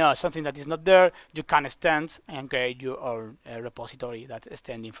don't know, something that is not there, you can extend and create your own repository that's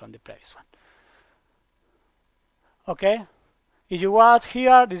extending from the previous one. Okay, if you want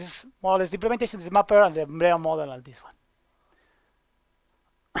here, this is more or less the implementation, this mapper and the embryo model and this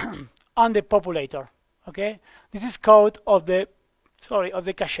one. And the populator, okay? This is code of the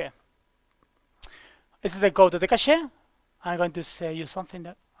cache. This is the code of the cache. I'm going to say you something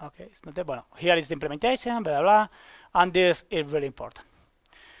that, okay, it's not there, but here is the implementation, blah, blah, blah, and this is really important.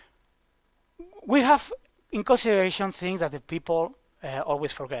 We have in consideration things that the people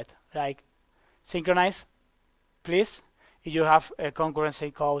always forget, like synchronize, please. If you have a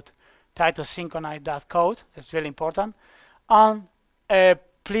concurrency code, try to synchronize that code, it's really important. And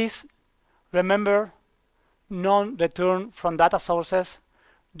please remember, non-return from data sources,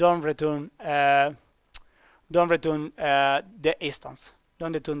 don't return the instance.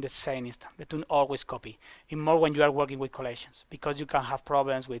 Don't return the same instance. Return always copy. In more when you are working with collections, because you can have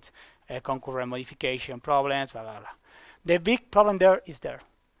problems with concurrent modification problems, blah, blah, blah. The big problem there is there.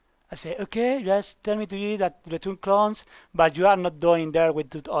 I say, okay, just tell me to you that return clones, but you are not doing there with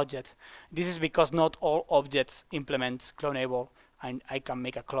the object. This is because not all objects implement cloneable, and I can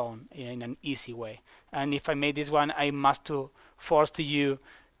make a clone in an easy way. And if I made this one, I must force you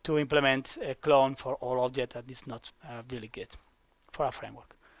to implement a clone for all objects. That is not really good for a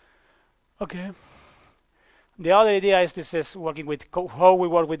framework. Okay. The other idea is this is working with how we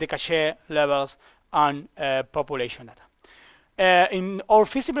work with the cache levels and population data. In our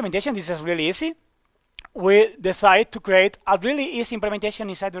FIS implementation, this is really easy. We decide to create a really easy implementation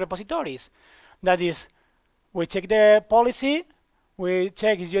inside the repositories. That is, we check the policy, we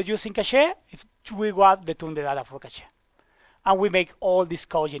check if you're using cache, if we want return the data for cache. And we make all this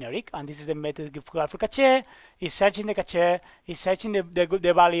code generic, and this is the method for cache. It's searching the cache, it's searching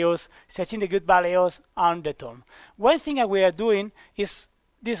the values, searching the good values, and return. One thing that we are doing is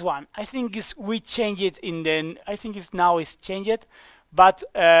this one. I think we change it I think now it's changed, but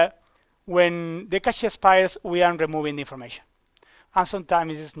when the cache expires, we are removing the information. And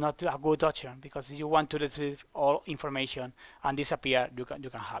sometimes it's not a good option, because if you want to retrieve all information and disappear, you can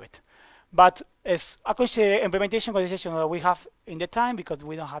have it. But it's a implementation consideration that we have in the time, because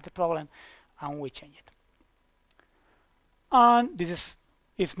we don't have the problem, and we change it. And this is,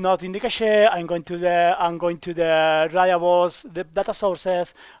 if not in the cache, I'm going to the variables, the data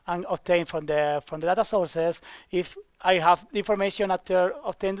sources, and obtain from the data sources. If I have the information after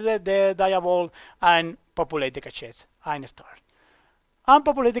obtain the variable and populate the caches and store. And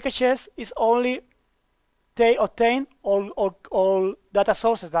populate the caches is only they obtain all data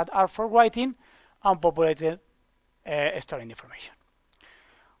sources that are for writing and populated storing information.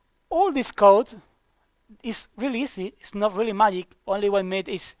 All this code is really easy. It's not really magic. Only one made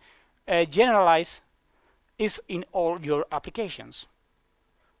is generalized is in all your applications.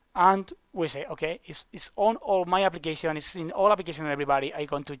 And we say, okay, it's on all my applications, it's in all applications of everybody. I'm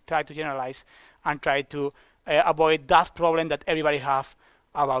going to try to generalize and try to avoid that problem that everybody have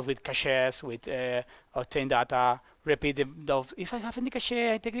about with caches, with obtain data, repeat those. If I have in the cache,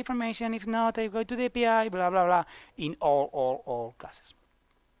 I take the information. If not, I go to the API, blah, blah, blah, in all classes.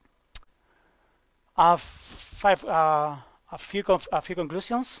 A few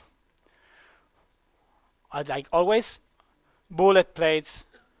conclusions. Like always, bullet plates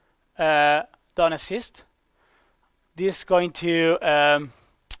don't don't exist. This is going to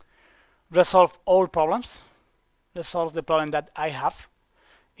resolve all problems, resolve the problem that I have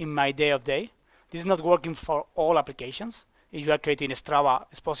in my day of day. This is not working for all applications. If you are creating Strava,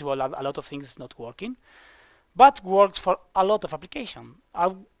 it's possible that a lot of things is not working, but works for a lot of applications.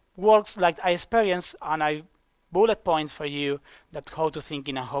 Works like I experience, and I bullet points for you that how to think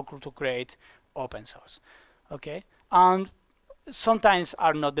in and how to create open source. Okay, and sometimes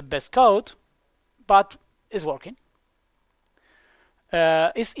are not the best code, but it's working.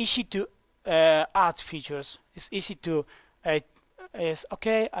 It's easy to add features. It's easy to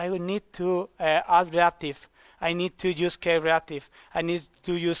okay, I will need to add reactive. I need to use case reactive. I need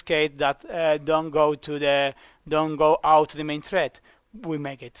to use case that don't go out to the main thread. We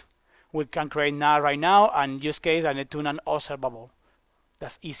make it. We can create now right now and use case and tune an observable.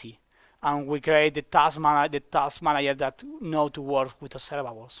 That's easy. And we create the task manager that know to work with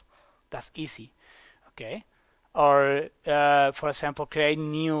observables. That's easy. Okay. Or for example, create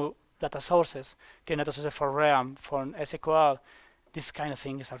new data sources. Create data sources for RAM, for SQL. These kind of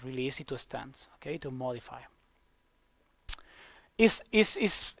things are really easy to stand. Okay, to modify. Is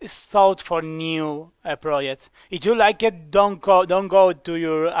thought for new projects. If you like it, don't go to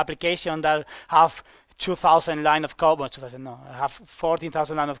your application that have 2,000 lines of code. Well, 2,000 no, have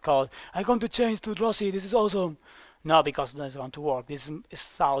 14,000 lines of code. I'm going to change to Rosie. This is awesome. No, because it's going to work. This is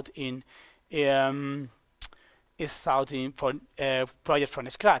thought in for project from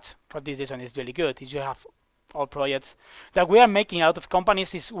scratch. For this reason, it's really good. If you have all projects that we are making out of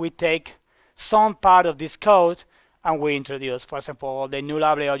companies, is we take some part of this code and we introduce, for example, the null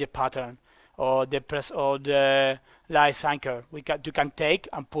object pattern or the life anchor. You can take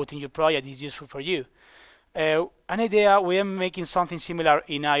and put in your project. It's useful for you. An idea, we are making something similar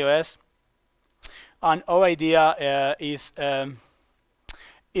in iOS, and our idea is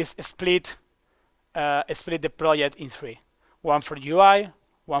split the project in three: one for UI,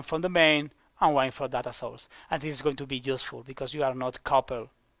 one from the main, and one for data source. And this is going to be useful because you are not coupled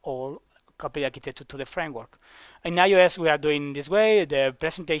all copy architecture to the framework. In iOS, we are doing this way. The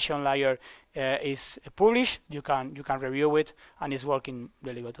presentation layer is published. You can review it, and it's working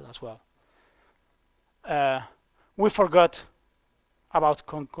really good as well. We forgot about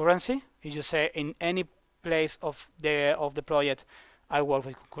concurrency. If you say in any place of the project, I work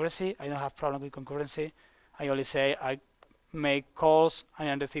with concurrency. I don't have problem with concurrency. I only say I make calls and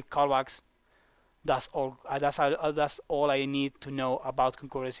I receive callbacks. That's all. That's all I need to know about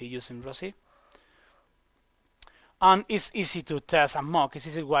concurrency using Rosie. And it's easy to test and mock. It's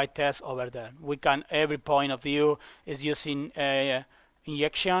easy to write tests over there. We can every point of view is using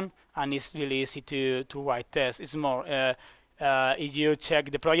injection, and it's really easy to write tests. It's more if you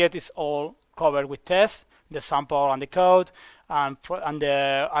check the project, is all covered with tests, the sample and the code, and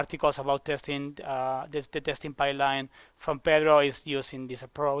the articles about testing, the testing pipeline from Pedro is using this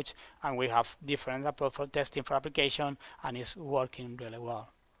approach, and we have different approach for testing for application, and it's working really well.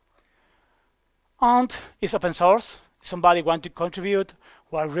 And it's open source. Somebody want to contribute,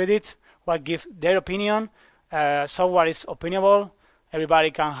 or read it, or give their opinion. Software is opinionable. Everybody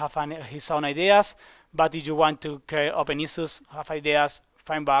can have his own ideas, but if you want to create open issues, have ideas,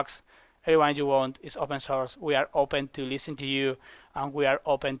 find bugs, everyone you want is open source. We are open to listen to you, and we are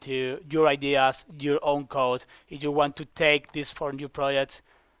open to your ideas, your own code. If you want to take this for new projects,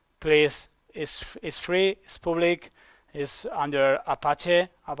 please, it's free, it's public, it's under Apache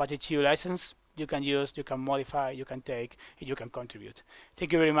 2 license. You can use, you can modify, you can take, you can contribute.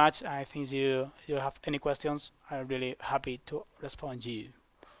 Thank you very much. I think you have any questions, I'm really happy to respond to you.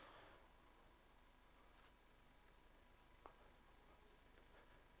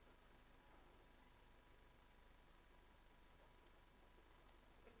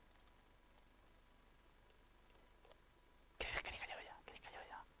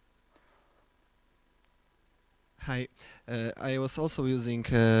 Hi, I was also using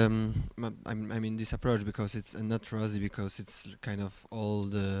I mean this approach because it's not Rosie, because it's kind of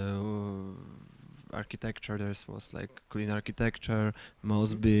old architecture. There was like clean architecture,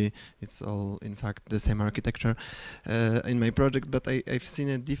 Mosby. It's all in fact the same architecture in my project, but I've seen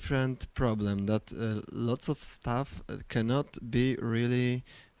a different problem that lots of stuff cannot be really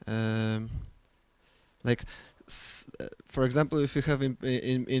like. For example, if you have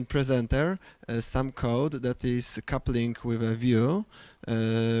in presenter some code that is coupling with a view,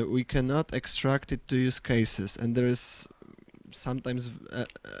 we cannot extract it to use cases, and there is sometimes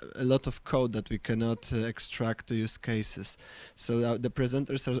a lot of code that we cannot extract to use cases. So the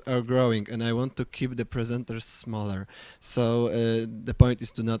presenters are growing, and I want to keep the presenters smaller. So the point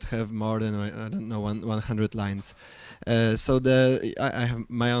is to not have more than, I don't know, 100 lines. So I have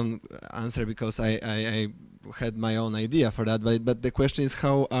my own answer, because I had my own idea for that, but the question is,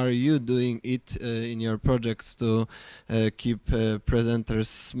 how are you doing it in your projects to keep presenters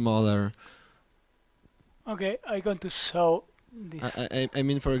smaller? Okay, I'm going to show this. I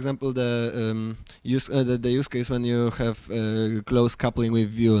mean, for example, the use case when you have close coupling with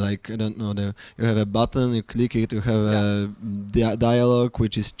view, like, I don't know, you have a button, you click it, you have a dialogue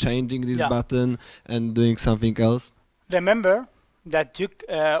which is changing this button and doing something else. Remember that you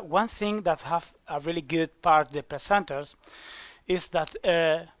one thing that have a really good part, the presenters, is that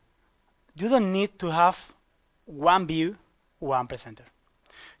you don't need to have one view, one presenter.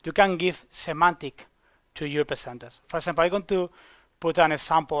 You can give semantic to your presenters. For example, I'm going to put an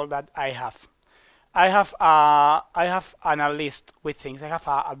example that I have. I have a list with things. I have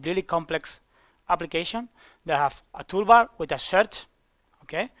a really complex application that have a toolbar with a search,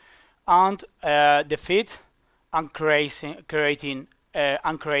 okay, and the feed and creating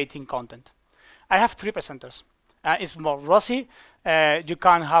content. I have 3 presenters. It's more Rosie. You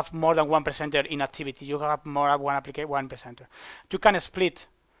can have more than 1 presenter in activity. You have more than one presenter. You can split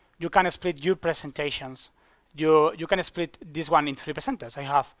your presentations. You can split this one in 3 presenters. I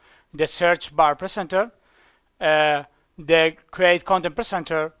have the search bar presenter, the create content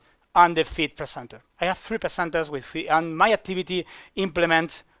presenter, and the feed presenter. I have 3 presenters with feed, and my activity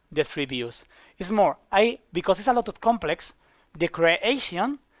implements the 3 views. It's more, because it's a lot of complex, the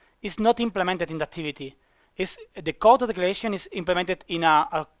creation is not implemented in the activity. The code of the creation is implemented in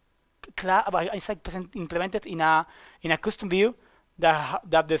implemented in a custom view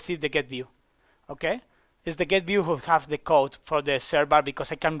that the get view. Okay, it's the get view who have the code for the server,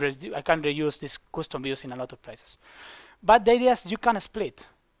 because I can reuse these custom views in a lot of places. But the idea is you can split,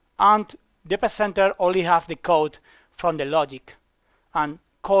 and the presenter only have the code from the logic and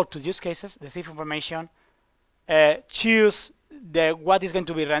code to use cases, the thief information, choose what is going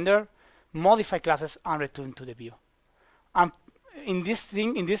to be rendered, modify classes, and return to the view. And in this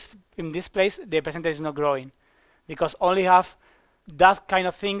place, the presenter is not growing, because only have that kind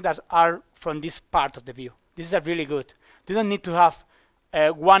of thing that are from this part of the view. This is really good. You don't need to have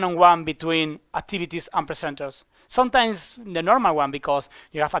one-on-one between activities and presenters. Sometimes the normal one, because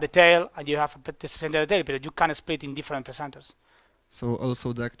you have a detail and you have a presenter detail, but you can split in different presenters. So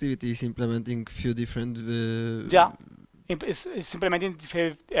also the activity is implementing few different. It's implementing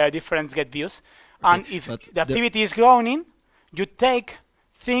different get views, okay. And if the activity is growing, you take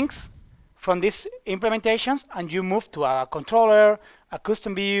things from these implementations and you move to a controller, a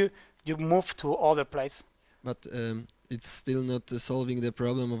custom view. You move to other place. But it's still not solving the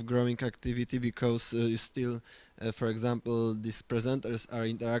problem of growing activity, because you still, for example, these presenters are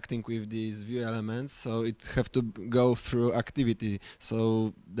interacting with these view elements, so it have to go through activity.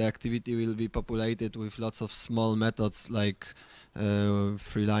 So the activity will be populated with lots of small methods, like 3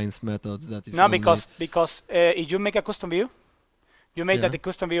 lines methods. That is no, because if you make a custom view, you make that the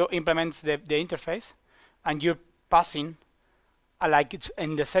custom view implements the interface, and you're passing, like it's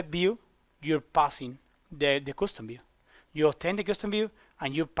in the set view, you're passing the custom view. You obtain the custom view,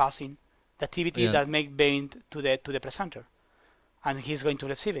 and you're passing the activity that make bind to the presenter, and he's going to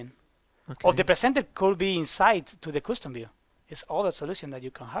receive it. Okay. Or the presenter could be inside to the custom view. It's all the solution that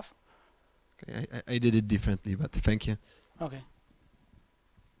you can have. Okay, I did it differently, but thank you. Okay.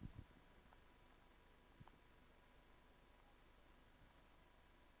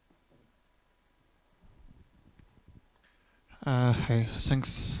 Hey,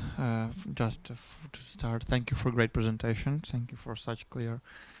 thanks. Just to start, thank you for great presentation. Thank you for such clear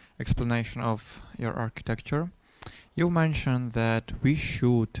explanation of your architecture. You mentioned that we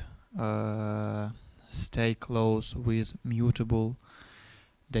should stay close with mutable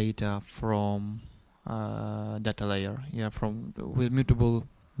data from data layer, with mutable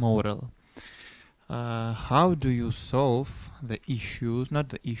model. How do you solve the issues, not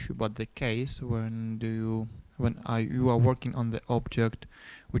the issue, but the case when you are working on the object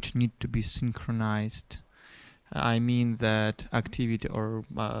which need to be synchronized? I mean that activity or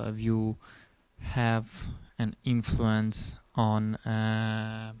view have an influence on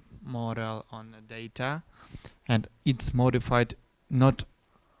model, on data, and it's modified not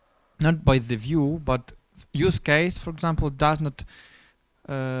by the view, but use case, for example, does not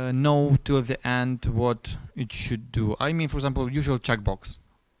know till the end what it should do. I mean, for example, usual checkbox.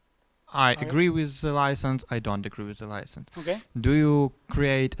 I agree with the license, I don't agree with the license. Okay. Do you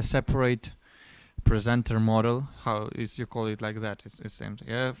create a separate presenter model, how is you call it like that? It's same thing,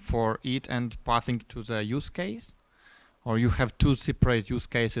 yeah, for it and pathing to the use case, or you have two separate use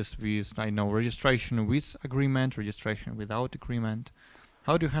cases with, I know, registration with agreement, registration without agreement.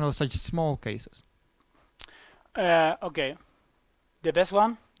 How do you handle such small cases? Okay, the best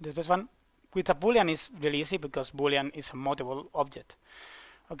one with a Boolean is really easy because Boolean is a mutable object.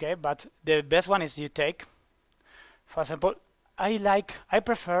 Okay, but the best one is you take, for example, I don't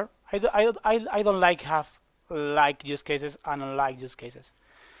like have like use cases and unlike use cases.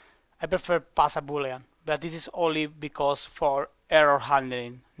 I prefer pass a Boolean, but this is only because for error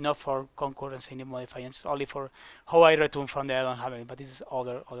handling, not for concurrency modifying. It's only for how I return from the error handling, but this is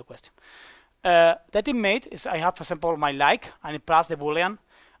other question. That it made is I have, for example, my like and it plus the Boolean,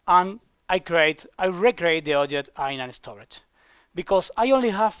 and I recreate the object in a storage, because I only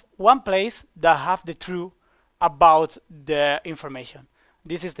have one place that have the true about the information.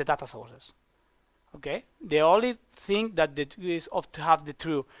 This is the data sources. Okay, the only thing that is of to have the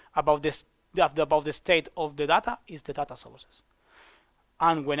true about this about the state of the data is the data sources.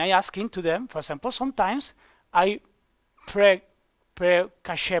 And when I ask into them, for example, sometimes I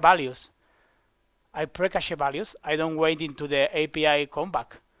pre-cache values. I pre-cache values. I don't wait into the API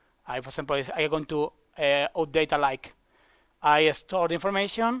comeback. For example, I am going to update a like. I store the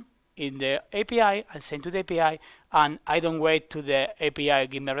information in the API and send to the API, and I don't wait to the API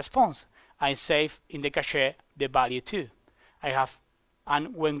give me a response. I save in the cache the value too.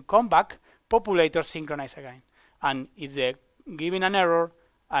 And when come back, populator synchronize again. And if they giving an error,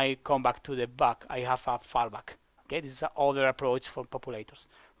 I come back to the back. I have a fallback. Okay, this is another approach for populators.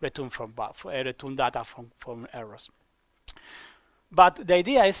 Return data from errors. But the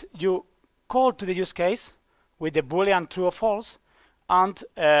idea is you call to the use case with the Boolean true or false, and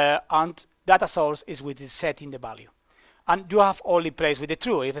data source is with the set in the value. And you have only place with the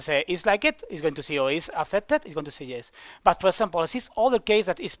true. If I say is like it's going to see, or is affected, it's going to say yes. But for example, this other case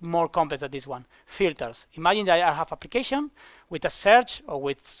that is more complex than this one, filters. Imagine that I have application with a search or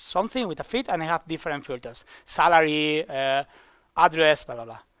with something, with a feed, and I have different filters. Salary, address, blah, blah,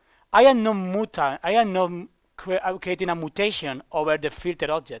 blah. I am not creating a mutation over the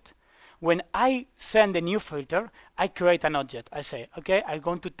filter object. When I send the new filter, I create an object. I say, okay, I'm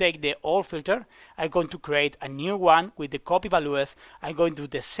going to take the old filter. I'm going to create a new one with the copy values. I'm going to do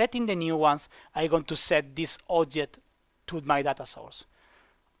the setting the new ones. I'm going to set this object to my data source.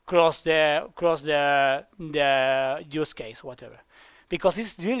 Cross the use case, whatever. Because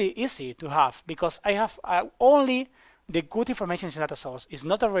it's really easy to have, because I have only the good information is in data source. If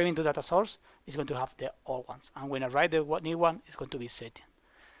not arriving to data source, it's going to have the old ones. And when I write the new one, it's going to be setting.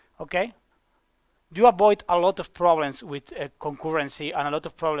 Okay, you avoid a lot of problems with concurrency and a lot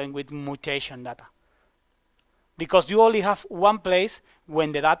of problems with mutation data, because you only have one place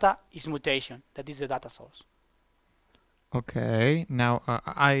when the data is mutation, that is the data source. Okay, now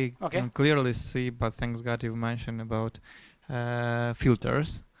I can clearly see, but thanks God you mentioned about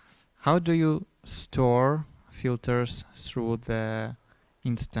filters. How do you store filters through the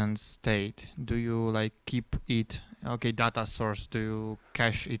instance state? Do you like keep it? Okay, data source. Do you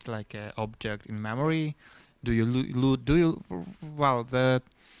cache it like an object in memory? Do you well, the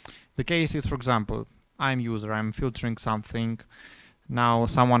case is, for example, I'm user. I'm filtering something. Now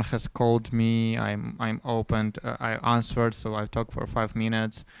someone has called me. I'm opened. I answered. So I talked for 5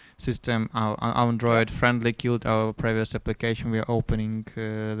 minutes. System Android friendly killed our previous application. We are opening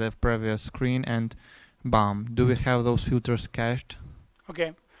the previous screen, and bam. Do we have those filters cached?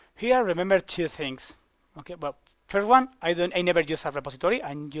 Okay. Here, remember two things. Okay, well. First one, I never use a repository.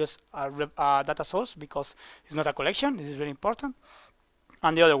 I use a data source because it's not a collection. This is very important.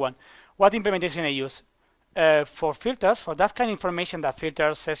 And the other one, what implementation I use for filters, for that kind of information, that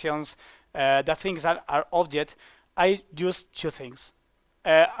filters, sessions, that things are object, I use two things.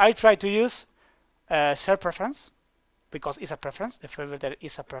 I try to use share preference, because it's a preference. The filter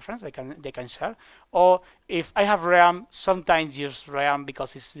is a preference. They can share. Or if I have RAM, sometimes use RAM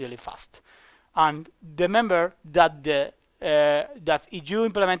because it's really fast. And remember that that if you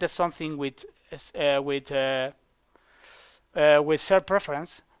implemented something with shared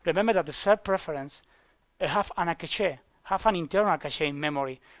preference, remember that the shared preference have an internal cache in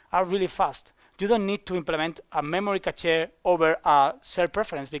memory, are really fast. You don't need to implement a memory cache over a shared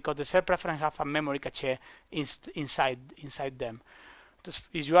preference, because the shared preference have a memory cache inside them.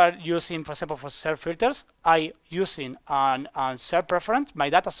 If you are using, for example, for shared filters, I using an shared preference. My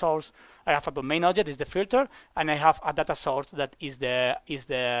data source, I have a domain object is the filter, and I have a data source that is a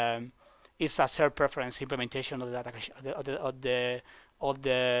shared preference implementation of the data cache, of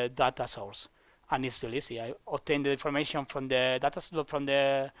the data source, and it's really easy. I obtain the information from the data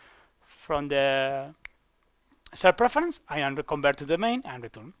from the serve preference, I convert to the main and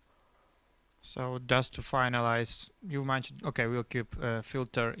return. So just to finalize, you mentioned, okay, we'll keep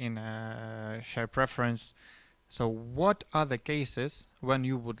filter in share preference. So what are the cases when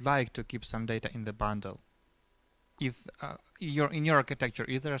you would like to keep some data in the bundle? If in your architecture,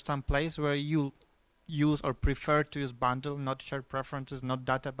 is there some place where you use or prefer to use bundle, not shared preferences, not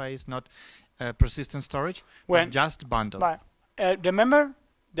database, not persistent storage, but just bundle? But, remember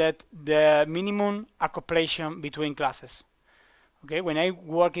that the minimum accopulation between classes. Okay, when I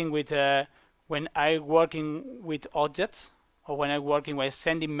working with objects, or when I working with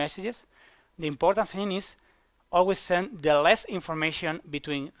sending messages, the important thing is always send the less information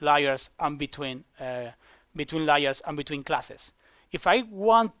between layers and between layers and between classes. If I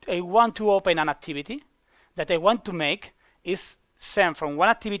want to open an activity that I want to make is send from one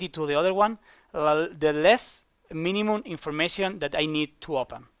activity to the other one the less minimum information that I need to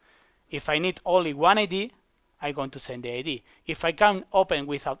open. If I need only one ID, I'm going to send the ID. If I can open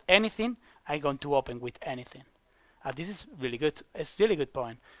without anything, I'm going to open with anything. This is really good. It's really good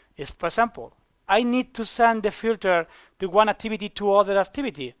point. If, for example, I need to send the filter to one activity to other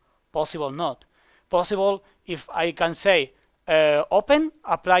activity, possible not. Possible if I can say open,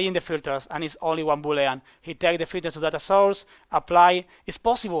 applying the filters, and it's only one boolean. He take the filter to data source, apply. It's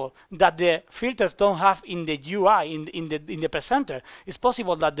possible that the filters don't have in the UI in the presenter. It's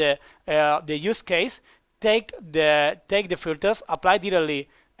possible that the use case take the filters, apply directly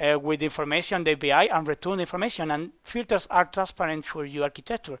with the information, the API, and return the information. And filters are transparent for your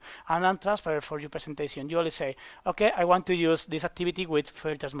architecture and untransparent for your presentation. You only say, okay, I want to use this activity with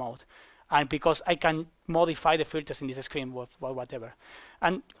filters mode. And because I can modify the filters in this screen or whatever.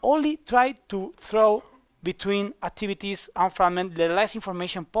 And only try to throw between activities and fragment the less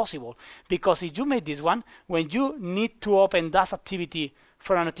information possible. Because if you make this one, when you need to open that activity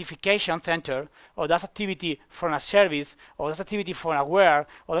from a notification center, or that activity from a service, or that activity for a where,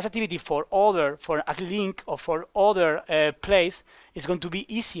 or that activity for a link, or for other place, it's going to be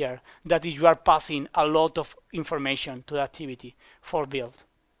easier than if you are passing a lot of information to the activity for build.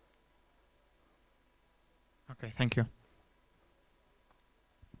 Okay, thank you.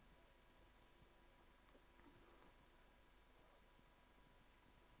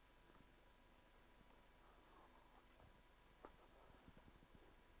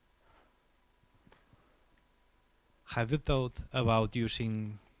 Have you thought about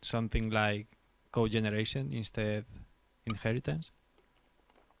using something like code generation instead inheritance?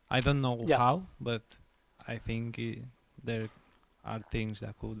 I don't know how, but I think there are things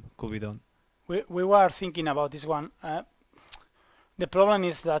that could be done. We were thinking about this one. The problem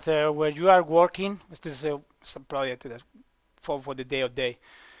is that where you are working, this is a project that for the day of day.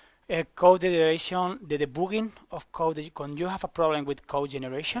 Code generation, the debugging of code, when you have a problem with code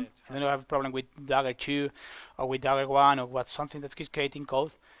generation, and then you have a problem with Dagger 2 or with Dagger 1 or something that's creating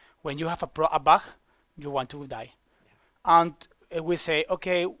code, when you have a bug, you want to die. Yeah. And we say,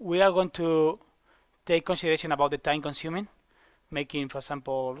 okay, we are going to take consideration about the time consuming, making, for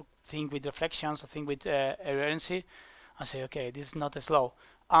example, think with reflections or think with errancy, and say, okay, this is not slow.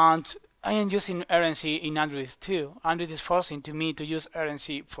 And I am using errancy in Android too. Android is forcing me to use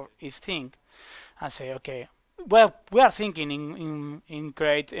errancy for each thing. And say, okay, well, we are thinking in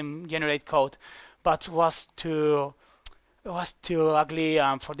generate code, but was too ugly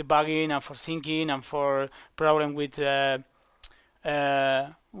and for debugging and for thinking and for problem with passing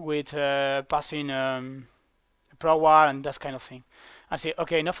ProWar and that kind of thing. I say,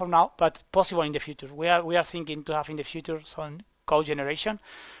 okay, not for now, but possible in the future. We are thinking to have in the future some code generation,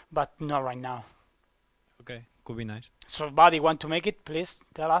 but not right now. Okay, could be nice. So, somebody want to make it? Please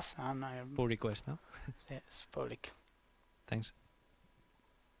tell us. And pull request, no? Yes, public. Thanks.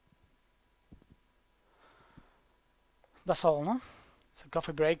 That's all, no? It's a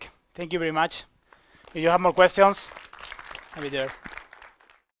coffee break. Thank you very much. If you have more questions, I'll be there.